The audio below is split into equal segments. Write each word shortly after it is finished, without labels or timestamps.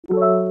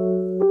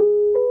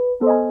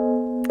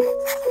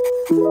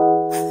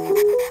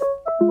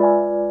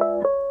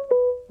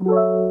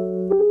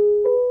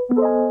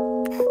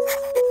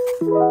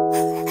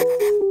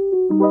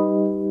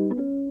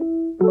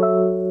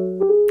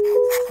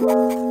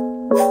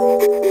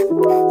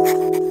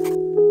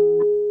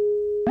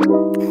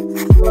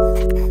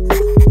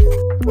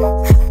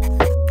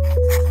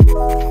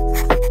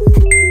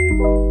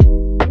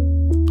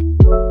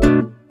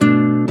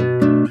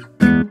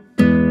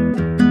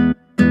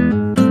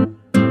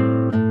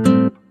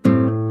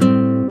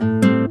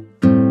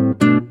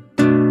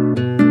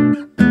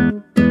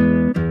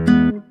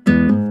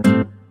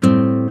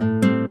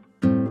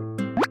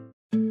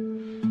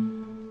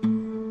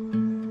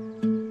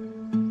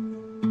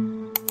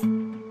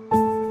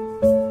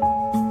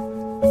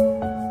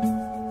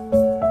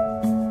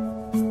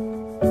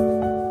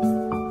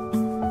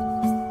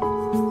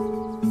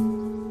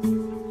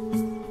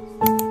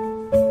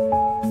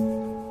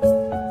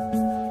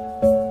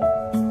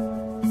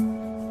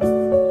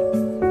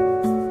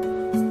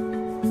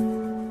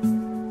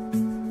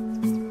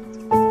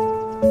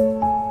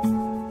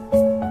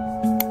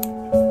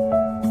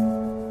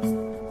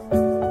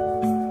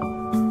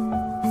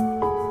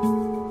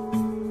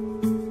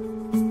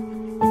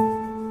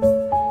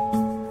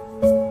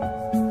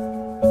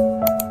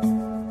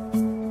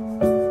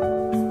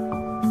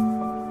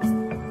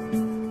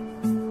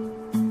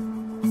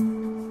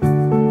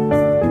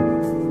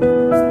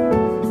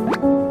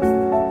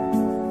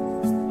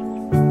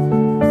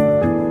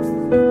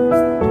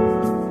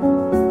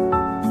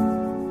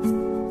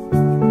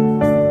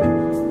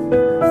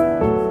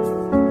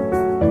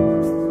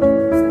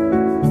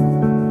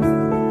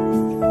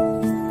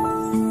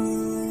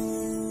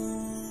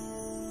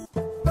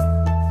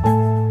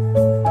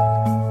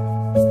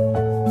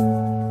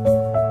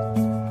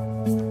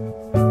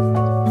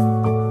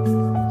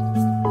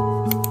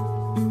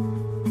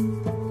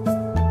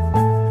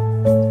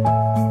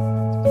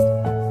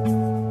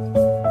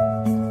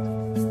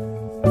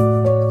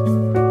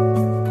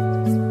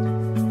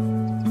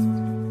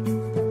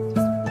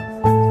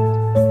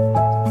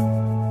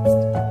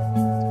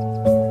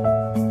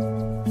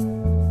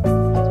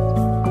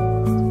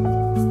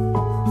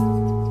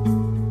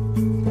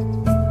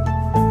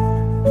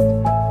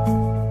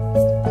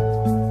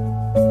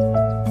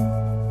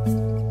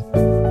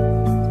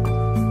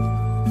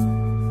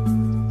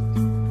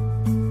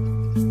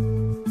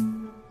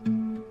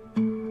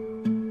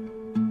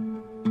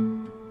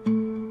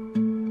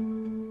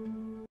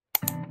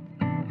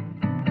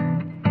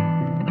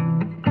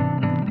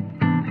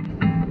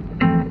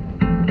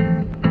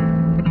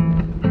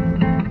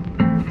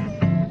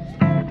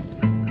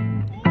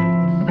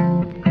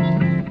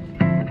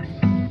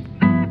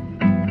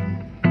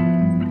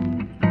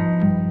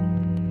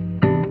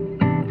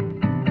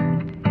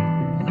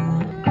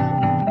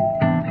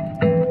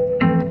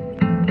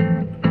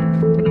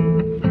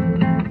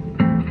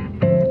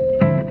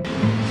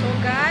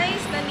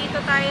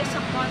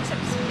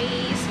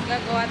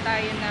Gagawa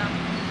tayo ng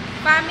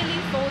family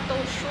photo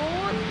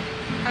shoot.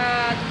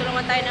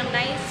 Tutulungan tayo ng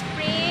nice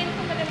print.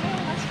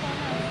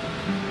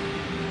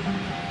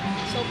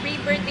 So,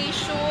 pre-birthday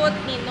shoot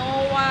ni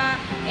Noah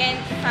and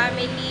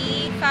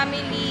family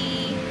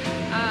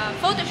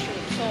photo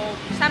shoot. So,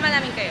 sama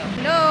namin kayo.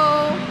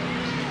 Hello!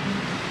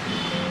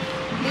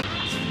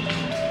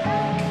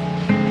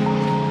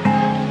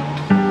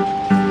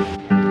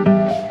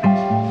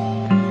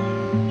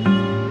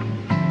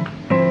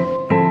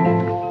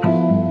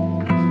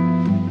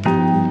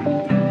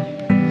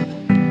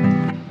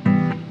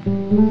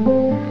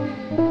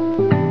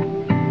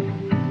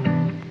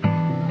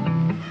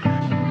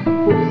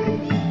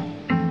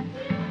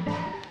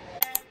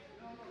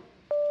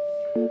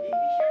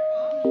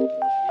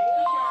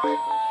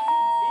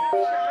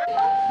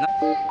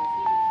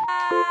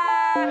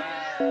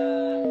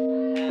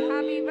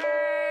 Happy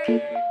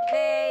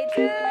birthday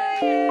to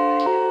you.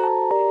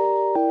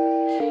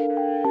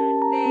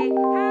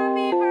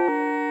 Happy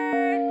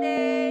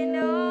birthday,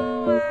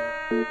 Noah.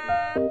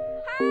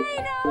 Hi,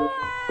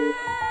 Noah.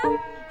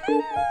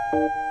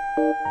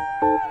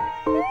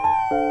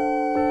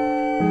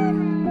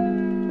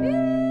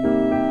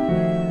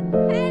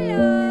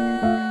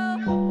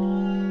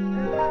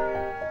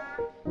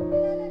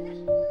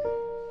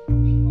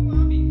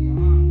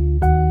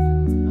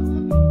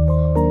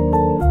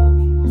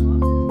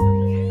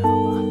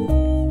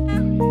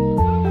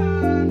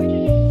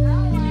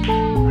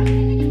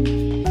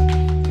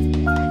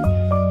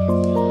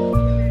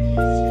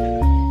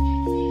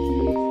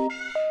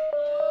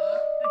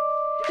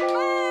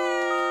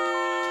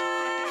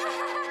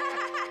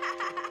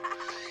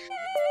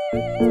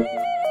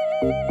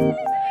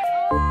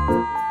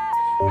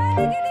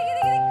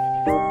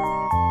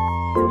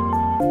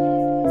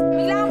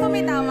 Bigla akong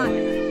kumitawa.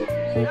 Yay!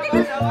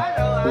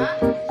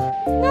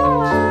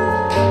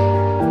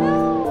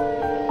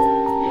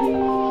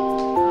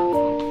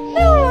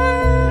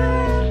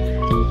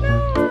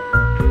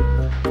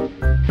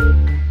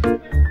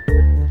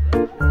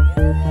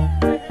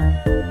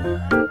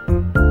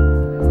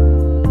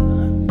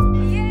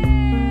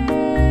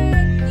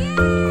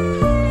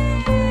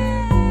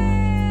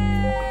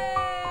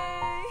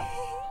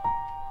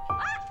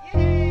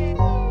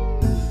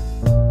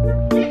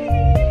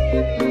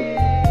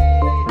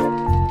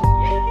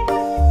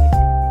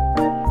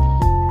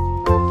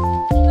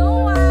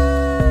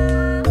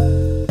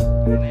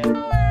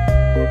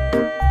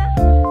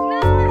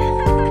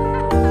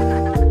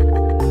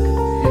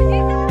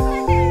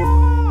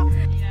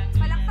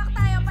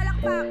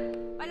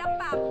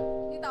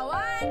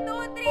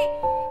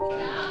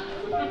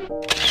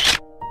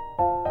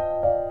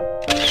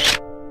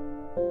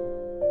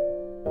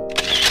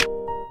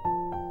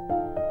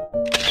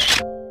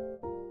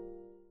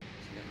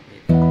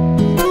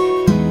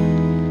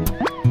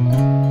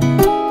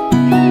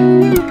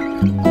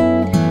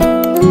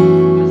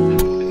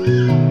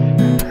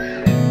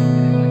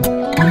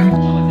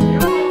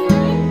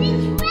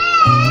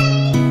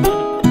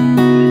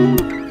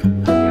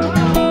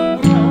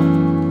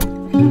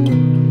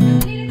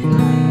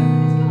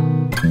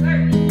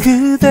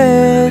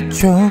 그대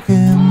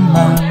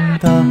조금만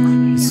더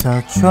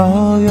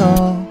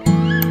있어줘요.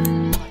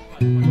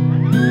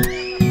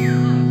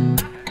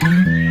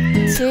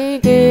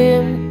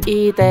 지금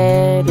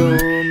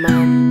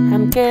이대로만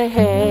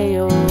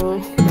함께해요.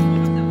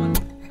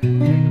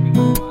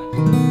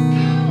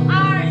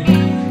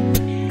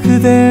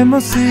 그대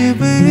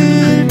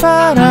모습을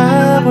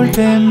바라볼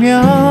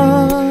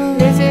때면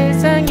내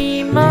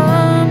세상이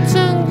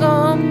멈춘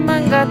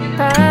것만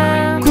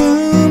같아.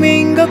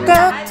 꿈인 것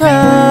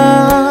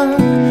같아.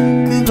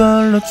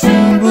 그걸로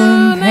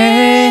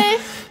충분해.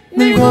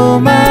 늘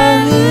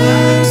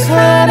고마운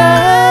사랑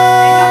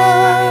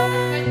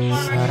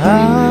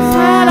사랑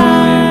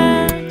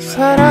사랑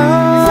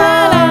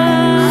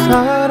사랑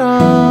사랑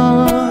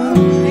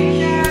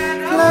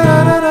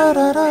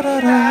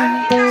라라라라라라라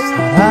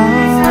사랑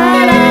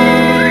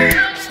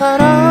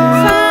사랑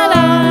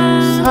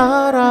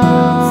사랑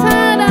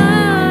사랑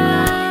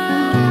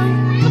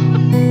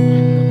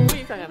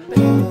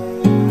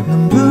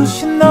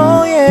눈부신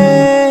너의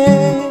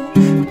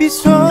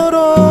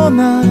미소로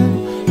날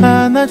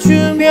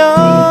안아주면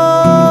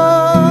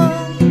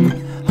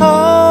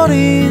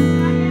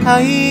어린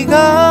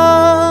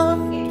아이가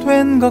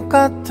된 것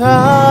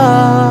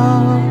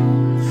같아.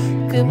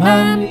 그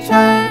맘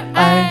잘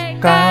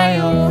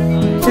알까요?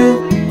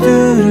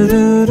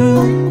 뚜뚜루루루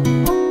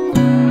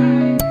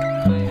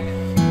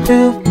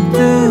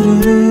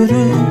뚜뚜루루루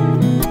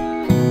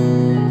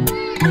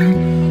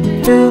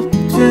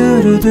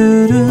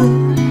뚜뚜루루루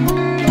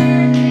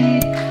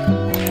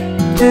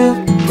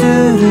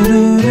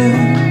뚜뚜루루루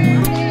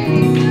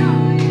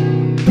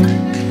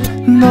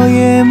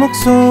너의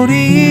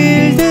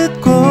목소리를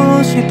듣고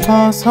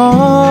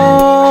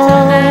싶어서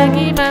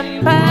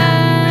전화기만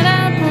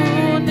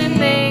바라보는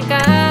내가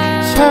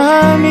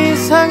참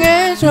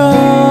이상해져.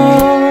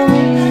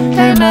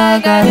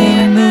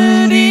 닮아가는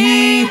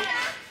우리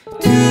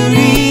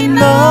둘이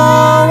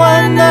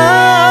너와 나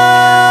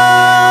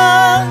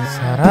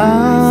사랑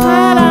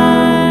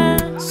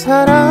사랑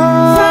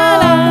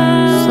사랑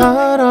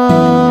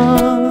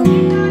사랑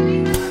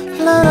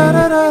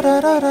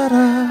라라라라라라라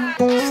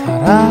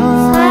사랑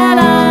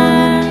사랑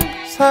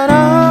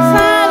사랑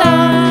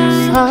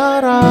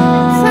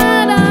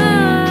사랑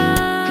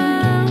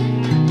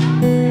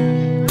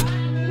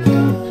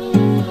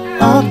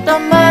어떤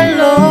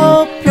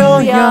말로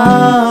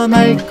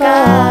표현할까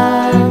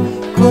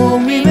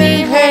고민을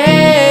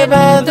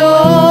해봐도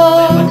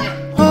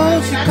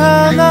오직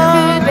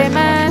하나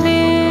그대만을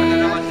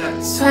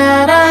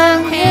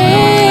사랑해.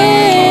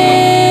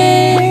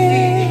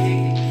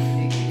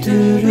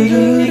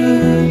 뚜루루루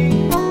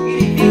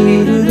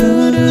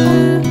뚜루루루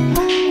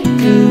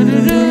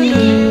뚜루루루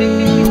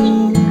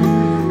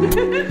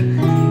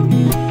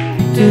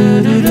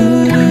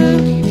뚜루루루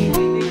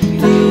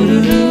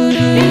뚜루루루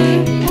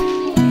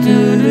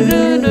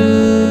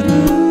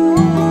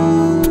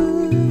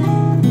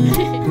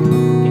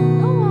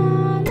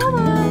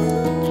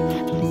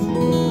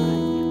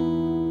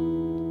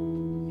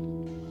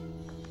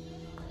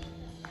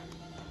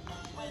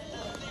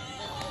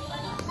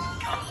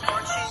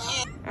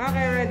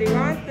Okay, ready?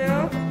 1,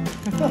 2.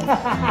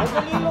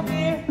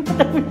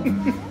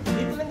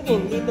 Dito lang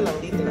din, dito lang.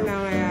 Ito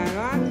lang, ayan.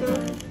 1,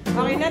 2.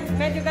 Okay,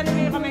 medyo ganun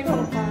yung kamay ko.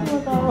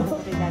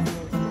 Okay, ganun.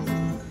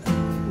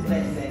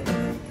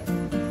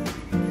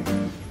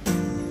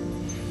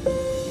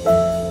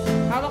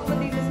 Hawak mo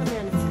dito sa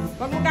mga.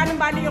 Huwag mo ganun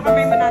bali yung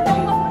kamay mo natin.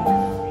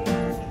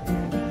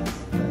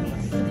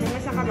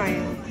 Yung sa kamay.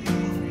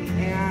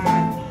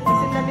 Ayan.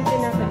 Isundanin din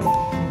natin.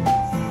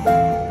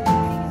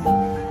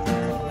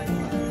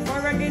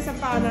 Forward kayo sa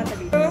paa natin.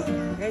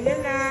 Ganyan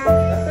lang.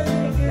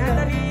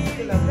 Natalie,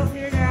 look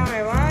here lang.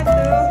 Okay, 1,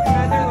 2.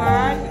 Another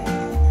one.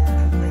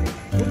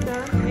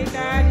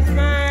 Nathan,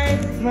 smile.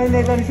 Smile,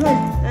 Nathan, smile.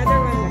 Another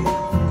one lang.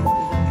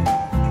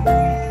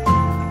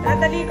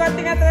 Natalie,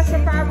 konting atras sa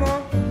paa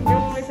mo.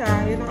 Yung isa,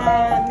 yung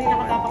hindi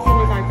nakatapak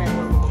yung carpet.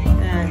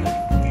 Ayan.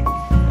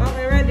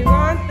 Okay, ready?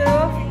 1,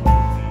 2.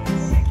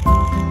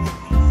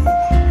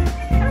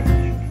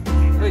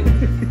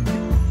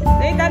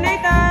 Nathan!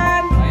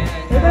 Nathan!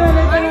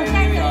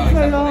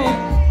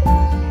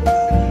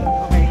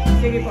 Okay,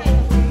 sige po.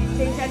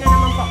 Sinsya na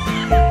naman po.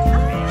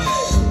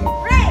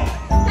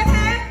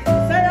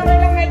 Sir, okay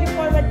lang medyo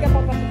forward ka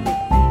pa pa.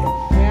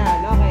 Ayan,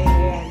 okay.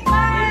 Ayan.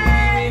 Okay,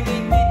 we're ready.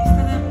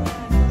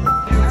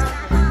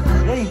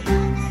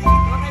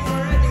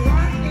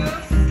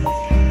 1, 2.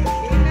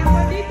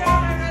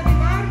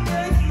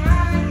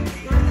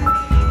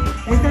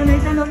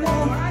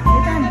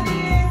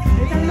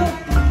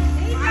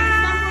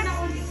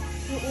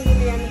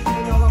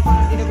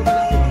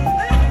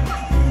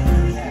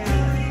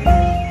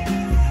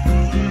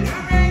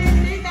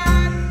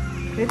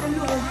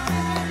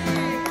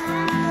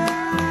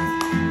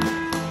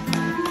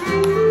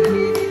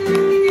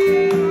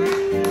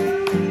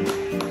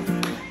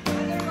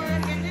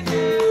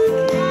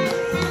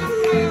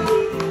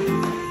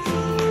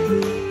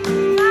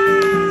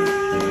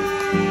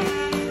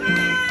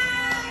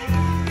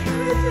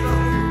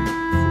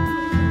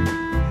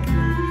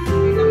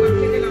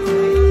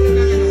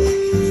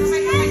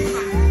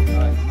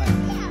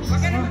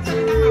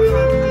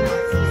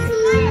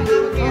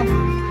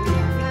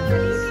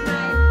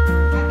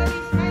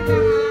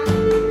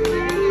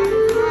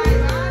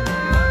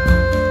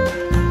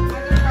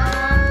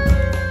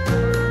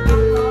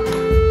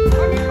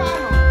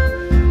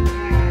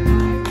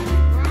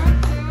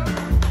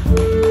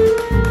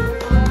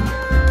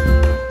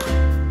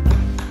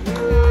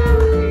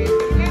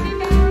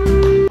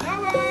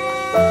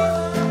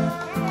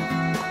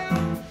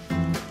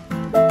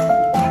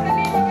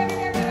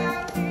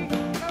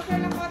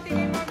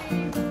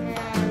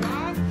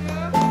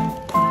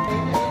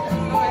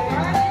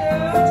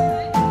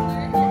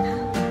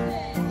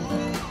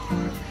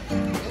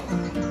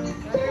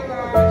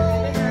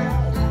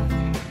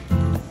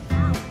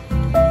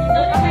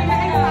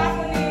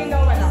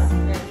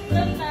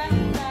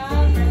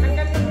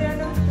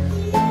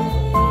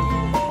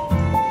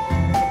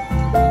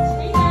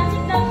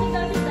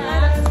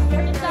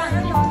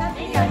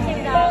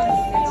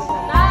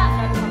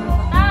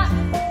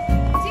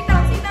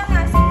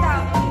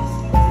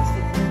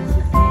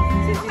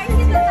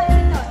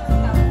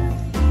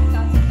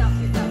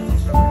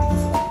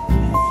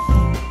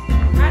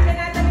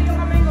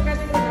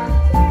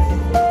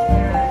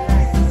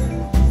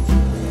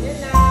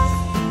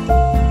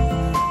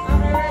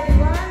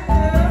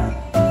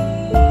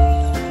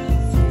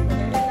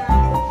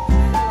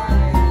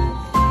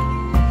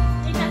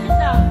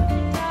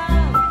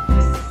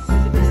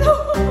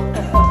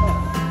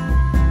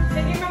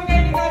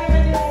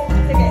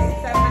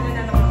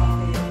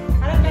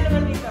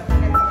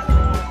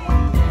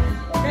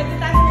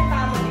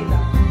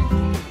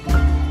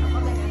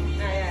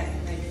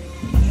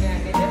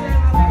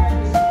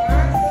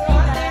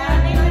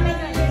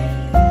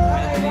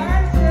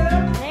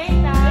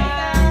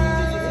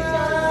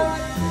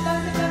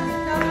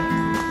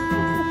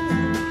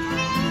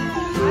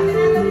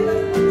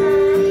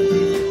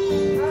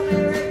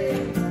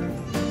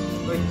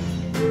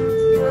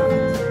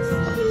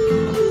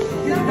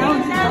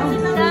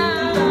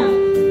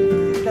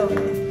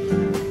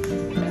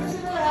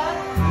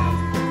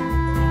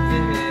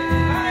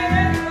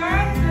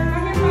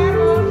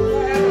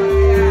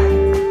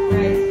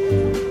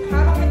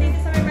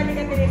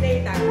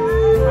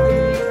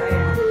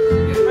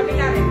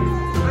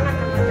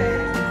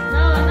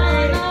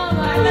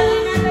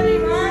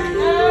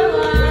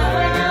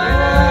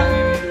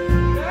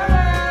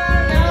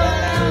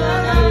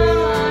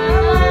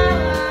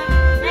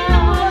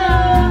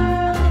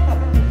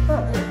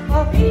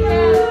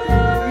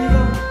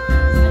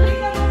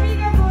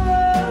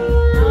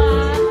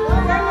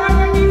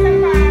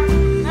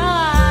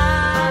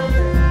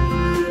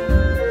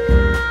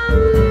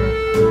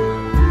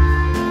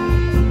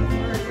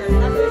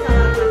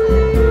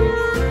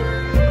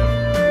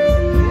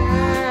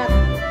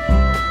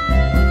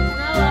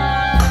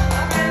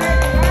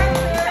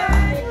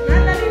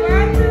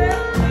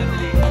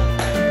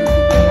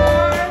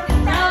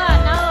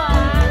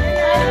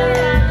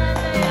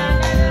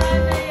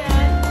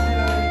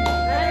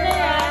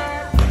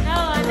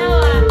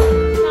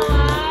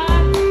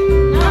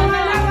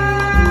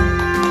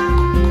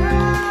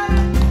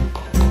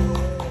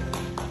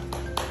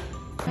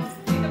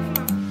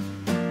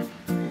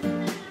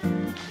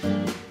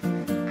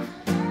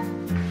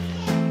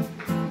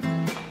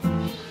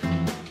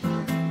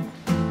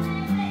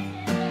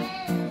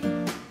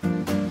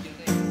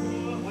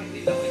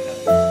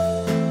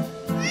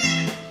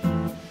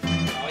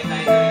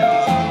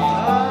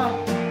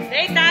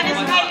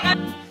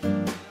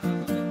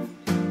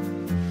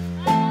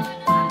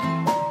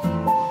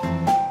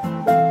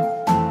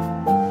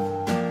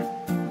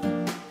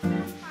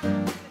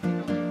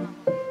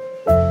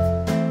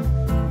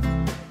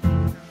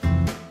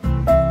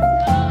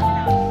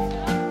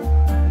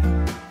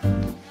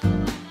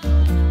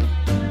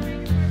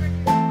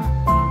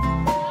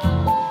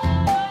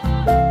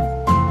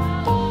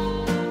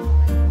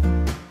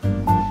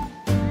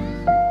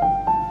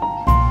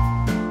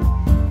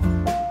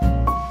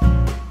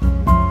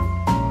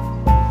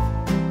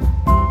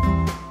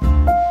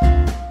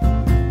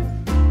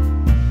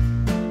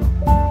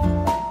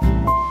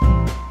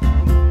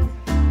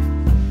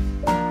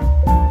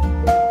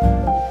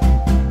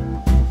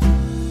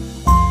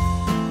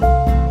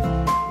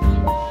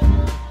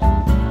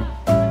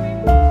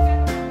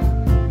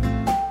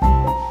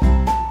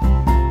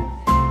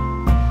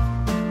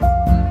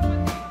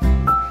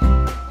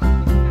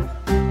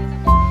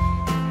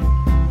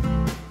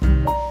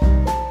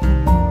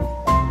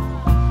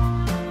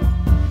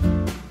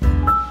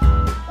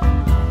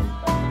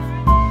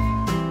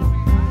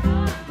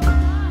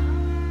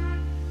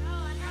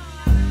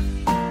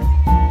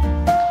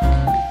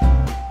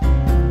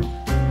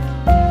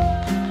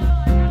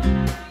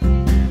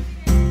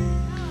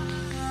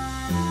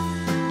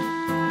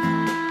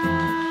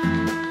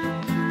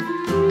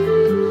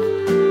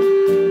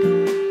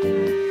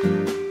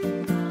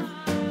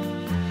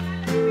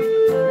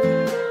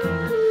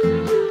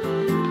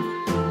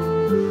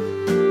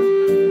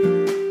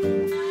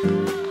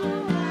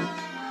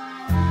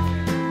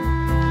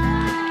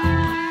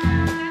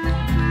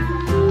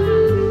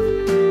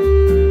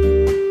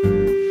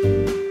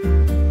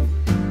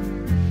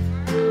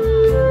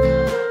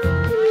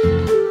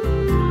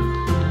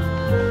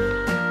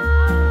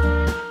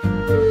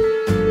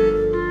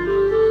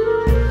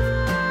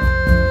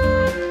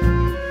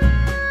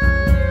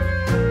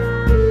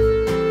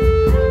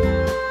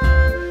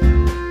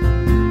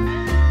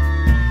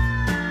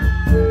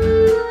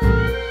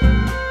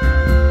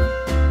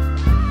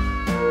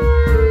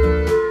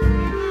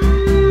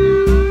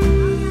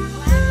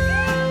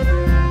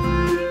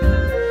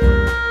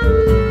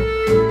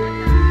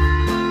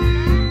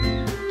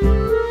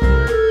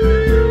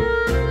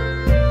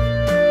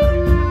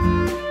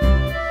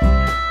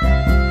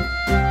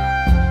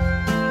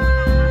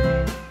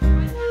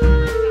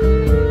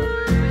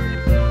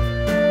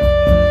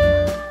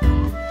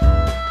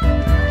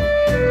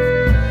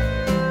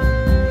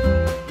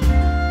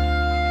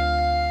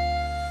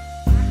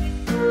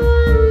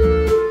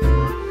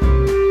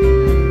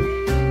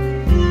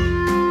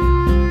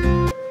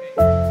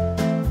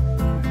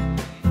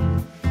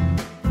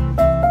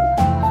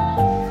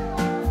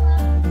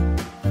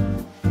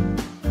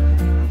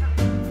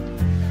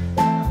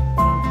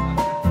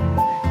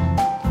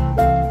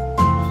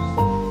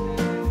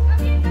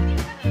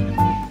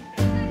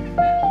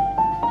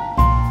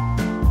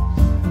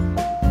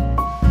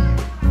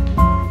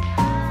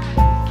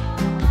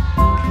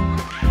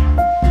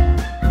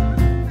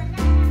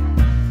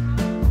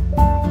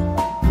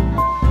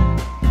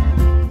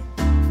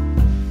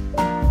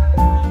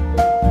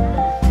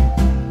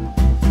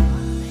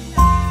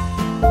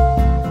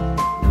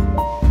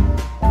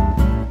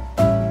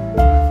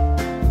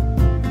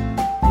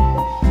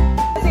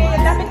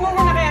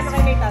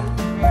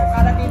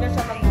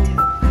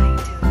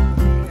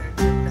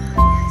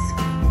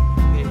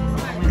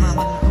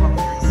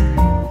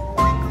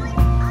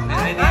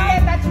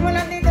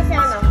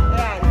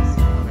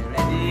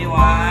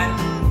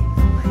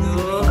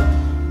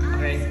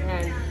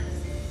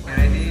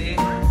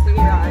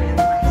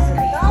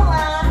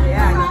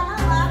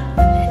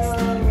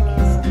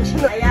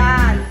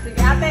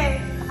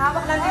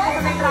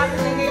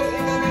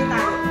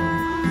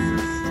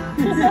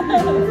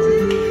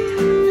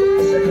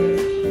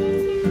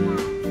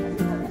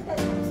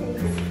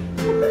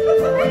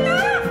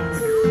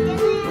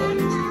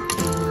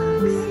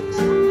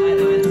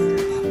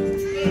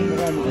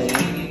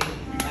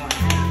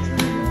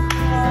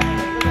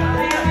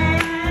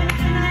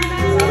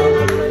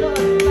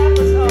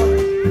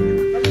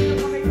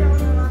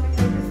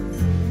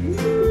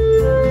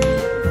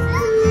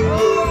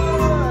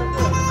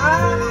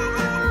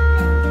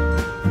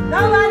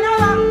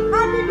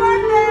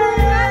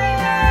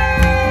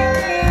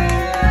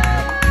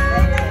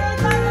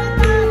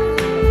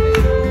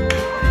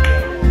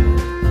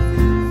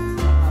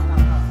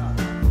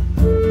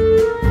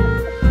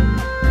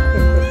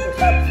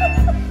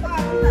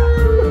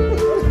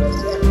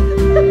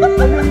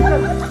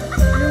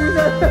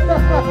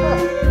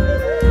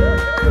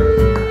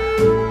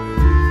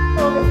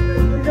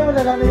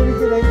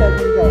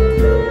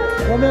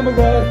 Mamaya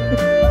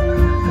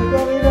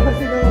mag-awin naman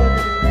sila yun.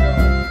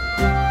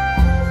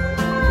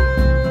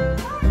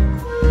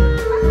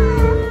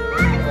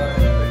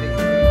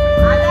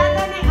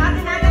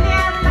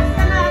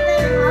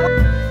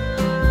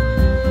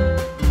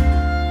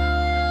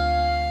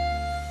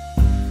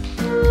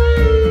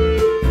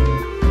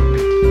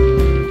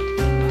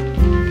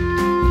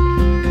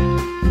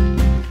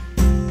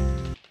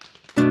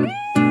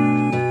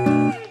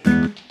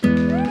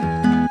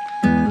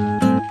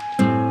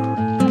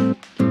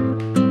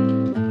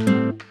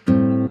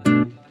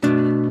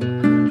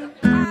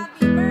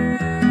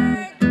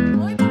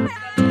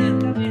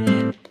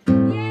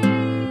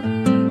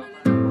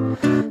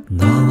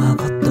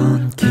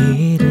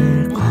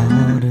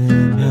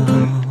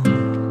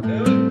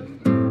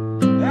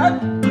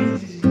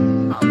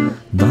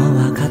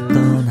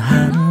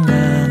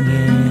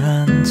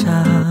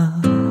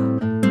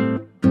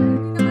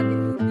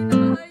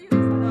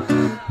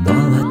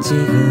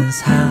 찍은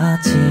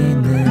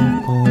사진을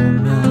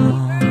보며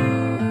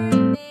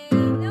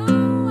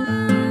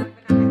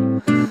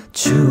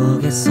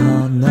추억에서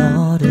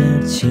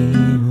너를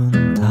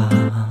지운다.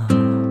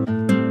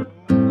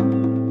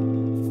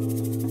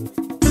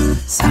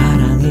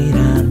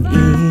 사랑이란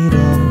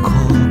이런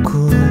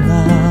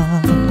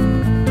거구나.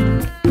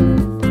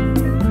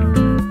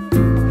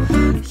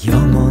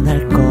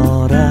 영원할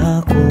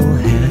거라고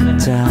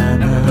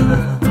했잖아.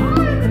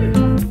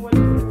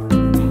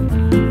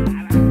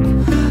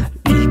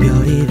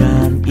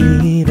 이별이란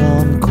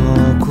이런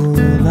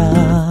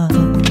거구나.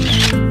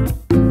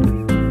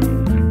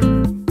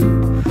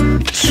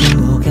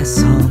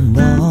 추억에서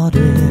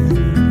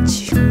너를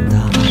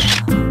지운다.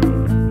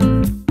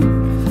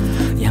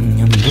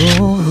 양념도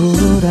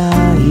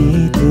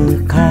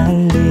후라이드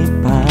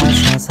갈릭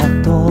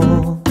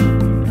바사삭도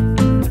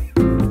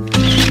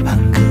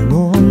방금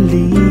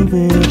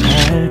올리브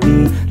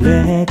갈비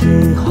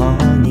레드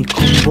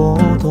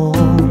허니콤보도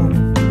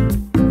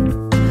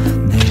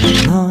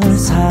널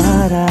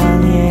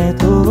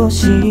사랑해도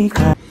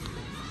시간.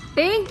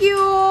 Thank you!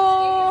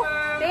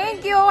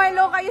 Thank you!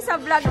 Hello kayo sa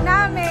vlog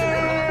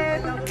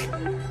namin!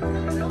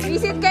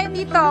 Visit kayo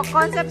dito,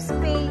 Concept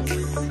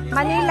Space,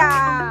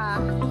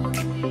 Manila.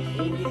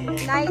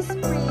 Nice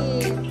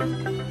print.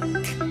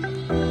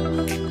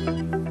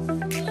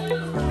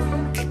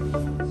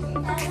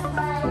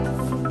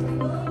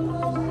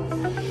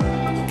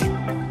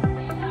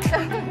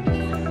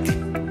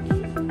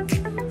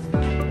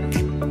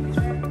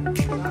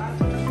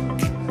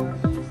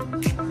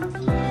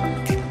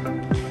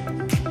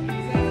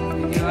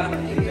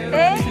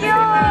 Thank you!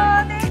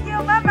 Thank you!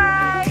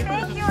 Bye-bye!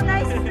 Thank you!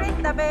 Nice print!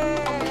 The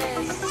best!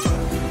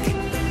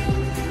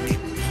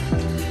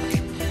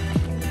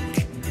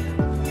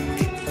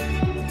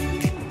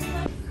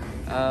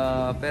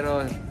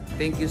 Pero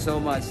thank you so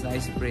much,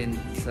 Nice Print,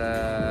 sa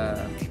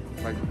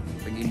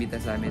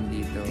pag-imbita sa amin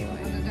dito.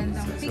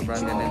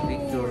 Sobrang gandang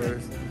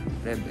pictures.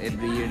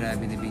 Every year na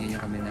binibigyan nyo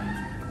kami ng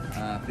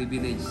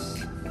privilege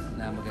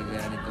na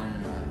magagaya nitong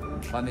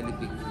family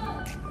picture.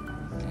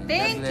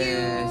 Thank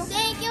you!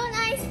 Thank you,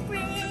 Nice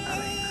Print!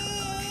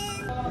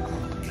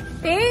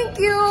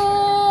 Thank you!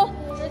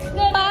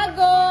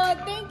 Pagod!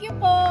 Thank you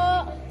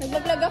po!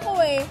 Nag-vlog ako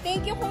eh.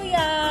 Thank you,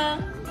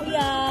 kuya!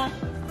 Kuya!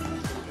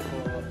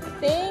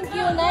 Thank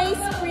you, Nice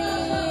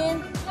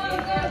Print!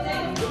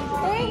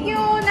 Thank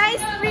you,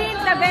 Nice Print!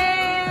 The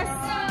best!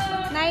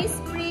 Nice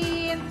Print!